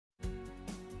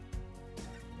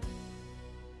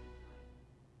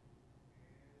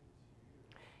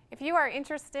If you are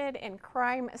interested in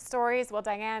crime stories, well,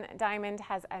 Diane Dimond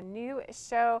has a new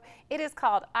show. It is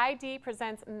called ID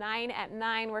Presents 9 at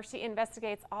 9, where she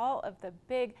investigates all of the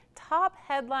big top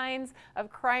headlines of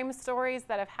crime stories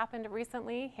that have happened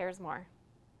recently. Here's more.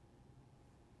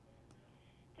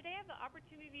 Today I have the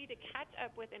opportunity to catch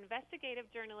up with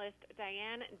investigative journalist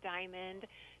Diane Dimond.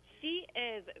 She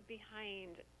is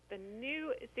behind the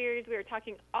new series. We are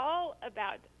talking all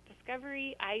about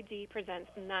Discovery ID Presents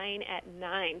 9 at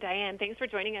 9. Diane, thanks for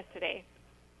joining us today.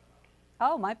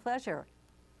 Oh, my pleasure.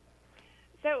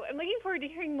 So I'm looking forward to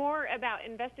hearing more about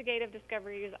Investigative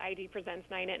Discovery's ID Presents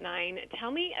 9 at 9.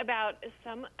 Tell me about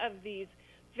some of these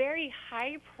very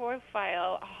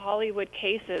high-profile Hollywood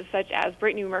cases, such as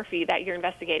Brittany Murphy, that you're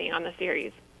investigating on the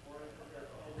series.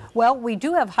 Well, we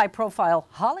do have high-profile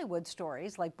Hollywood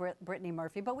stories like Brittany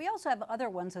Murphy, but we also have other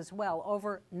ones as well,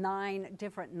 over 9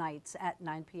 different nights at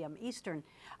 9 p.m. Eastern.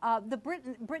 The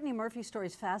Brittany Murphy story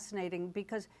is fascinating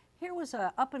because here was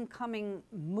an up-and-coming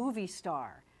movie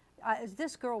star.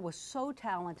 This girl was so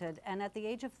talented, and at the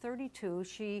age of 32,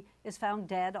 she is found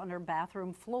dead on her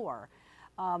bathroom floor.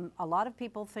 A lot of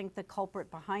people think the culprit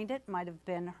behind it might have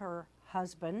been her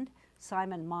husband,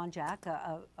 Simon Monjack,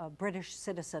 a British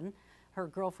citizen. Her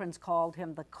girlfriends called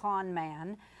him the con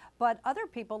man. But other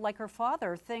people, like her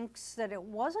father, thinks that it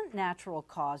wasn't natural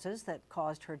causes that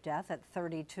caused her death at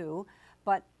 32,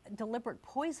 but deliberate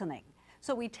poisoning.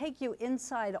 So we take you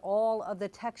inside all of the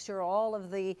texture, all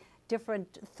of the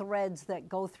different threads that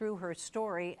go through her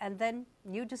story, and then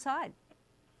you decide.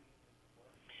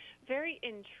 Very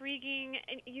intriguing.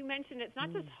 And you mentioned it's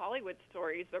not just Hollywood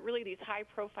stories, but really these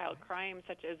high-profile crimes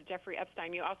such as Jeffrey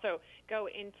Epstein. You also go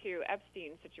into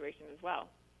Epstein's situation as well.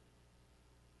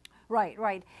 Right,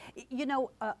 right. You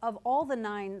know, of all the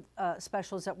 9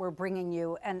 specials that we're bringing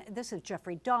you, and this is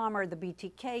Jeffrey Dahmer, the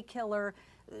BTK killer,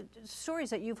 stories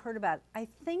that you've heard about, I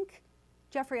think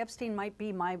Jeffrey Epstein might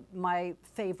be my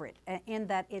favorite in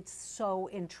that it's so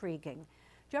intriguing.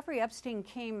 Jeffrey Epstein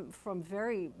came from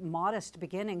very modest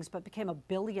beginnings, but became a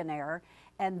billionaire,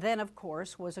 and then, of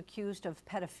course, was accused of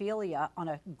pedophilia on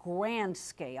a grand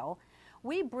scale.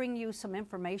 We bring you some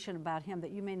information about him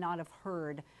that you may not have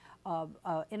heard.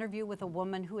 An interview with a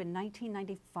woman who in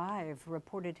 1995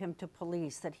 reported him to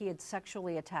police that he had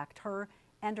sexually attacked her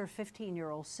and her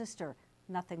 15-year-old sister.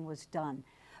 Nothing was done.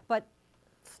 But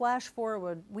flash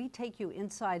forward, we take you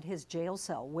inside his jail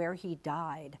cell where he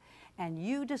died, and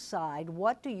you decide,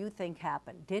 what do you think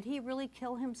happened? Did he really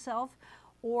kill himself,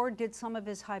 or did some of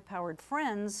his high-powered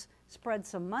friends spread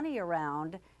some money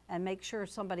around and make sure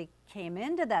somebody came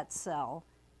into that cell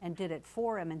and did it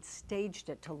for him and staged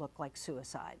it to look like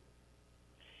suicide?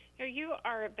 You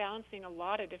are balancing a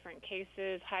lot of different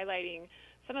cases, highlighting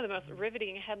some of the most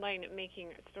riveting headline-making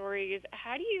stories.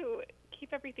 How do you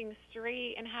keep everything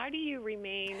straight, and how do you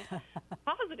remain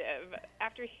positive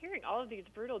after hearing all of these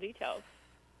brutal details?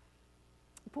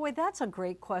 Boy, that's a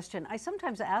great question. I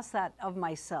sometimes ask that of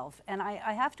myself, and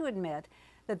I have to admit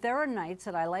that there are nights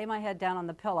that I lay my head down on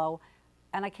the pillow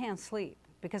and I can't sleep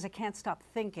because I can't stop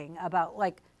thinking about,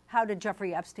 like, how did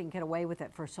Jeffrey Epstein get away with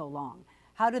it for so long?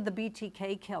 How did the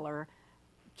BTK killer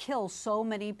kill so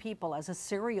many people as a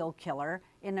serial killer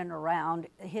in and around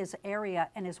his area,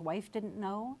 and his wife didn't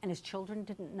know and his children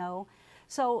didn't know?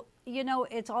 So, you know,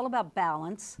 it's all about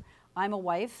balance. I'm a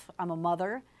wife, I'm a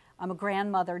mother, I'm a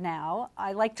grandmother now.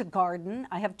 I like to garden.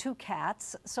 I have 2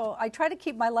 cats. So I try to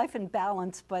keep my life in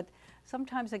balance, but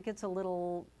sometimes it gets a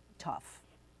little tough.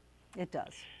 It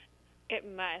does. It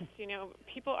must. You know,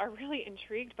 people are really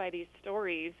intrigued by these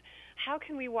stories. How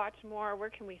can we watch more?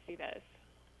 Where can we see this?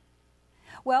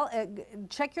 Well,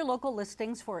 check your local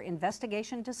listings for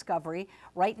Investigation Discovery.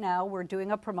 Right now, we're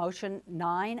doing a promotion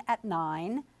 9 at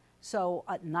 9. So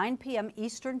at 9 p.m.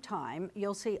 Eastern Time,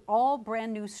 you'll see all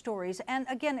brand new stories. And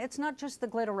again, it's not just the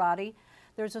glitterati.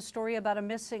 There's a story about a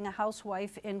missing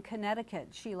housewife in Connecticut.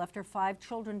 She left her 5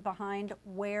 children behind.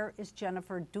 Where is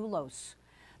Jennifer Dulos?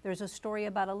 There's a story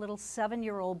about a little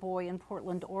 7-year-old boy in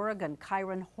Portland, Oregon,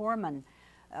 Kyron Horman.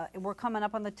 We're coming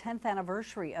up on the 10th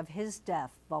anniversary of his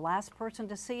death. The last person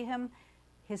to see him,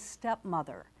 his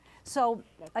stepmother. So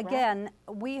again,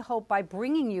 we hope by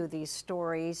bringing you these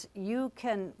stories, you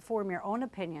can form your own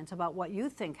opinions about what you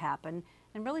think happened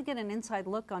and really get an inside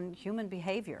look on human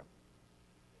behavior.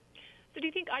 So do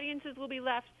you think audiences will be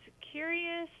left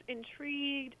curious,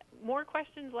 intrigued, more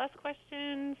questions, less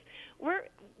questions? Where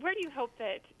do you hope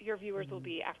that your viewers will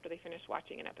be after they finish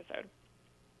watching an episode?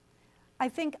 I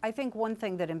think one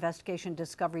thing that Investigation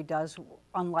Discovery does,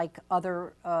 unlike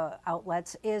other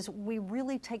outlets, is we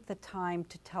really take the time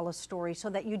to tell a story so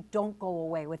that you don't go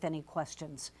away with any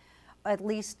questions. at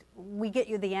least we get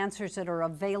you the answers that are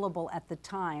available at the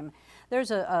time.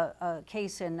 There's a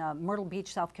case in Myrtle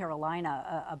Beach, South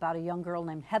Carolina, about a young girl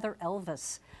named Heather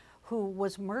Elvis, who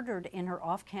was murdered in her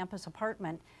off-campus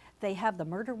apartment. They have the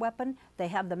murder weapon, they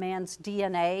have the man's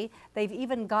DNA, they've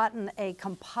even gotten a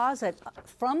composite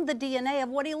from the DNA of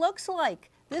what he looks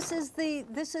like. This is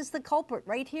the culprit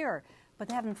right here, but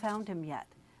they haven't found him yet.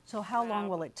 So how long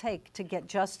will it take to get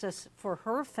justice for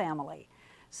her family?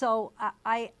 So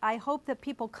I hope that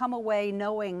people come away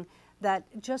knowing that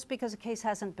just because a case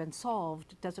hasn't been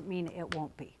solved doesn't mean it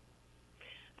won't be.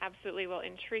 Absolutely. Well,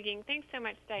 intriguing. Thanks so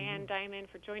much, Diane Dimond,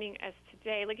 for joining us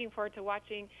today. Looking forward to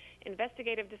watching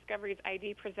Investigative Discoveries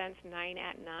ID Presents 9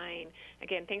 at 9.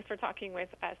 Again, thanks for talking with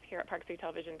us here at Park City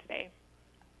Television today.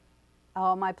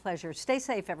 Oh, my pleasure. Stay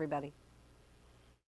safe, everybody.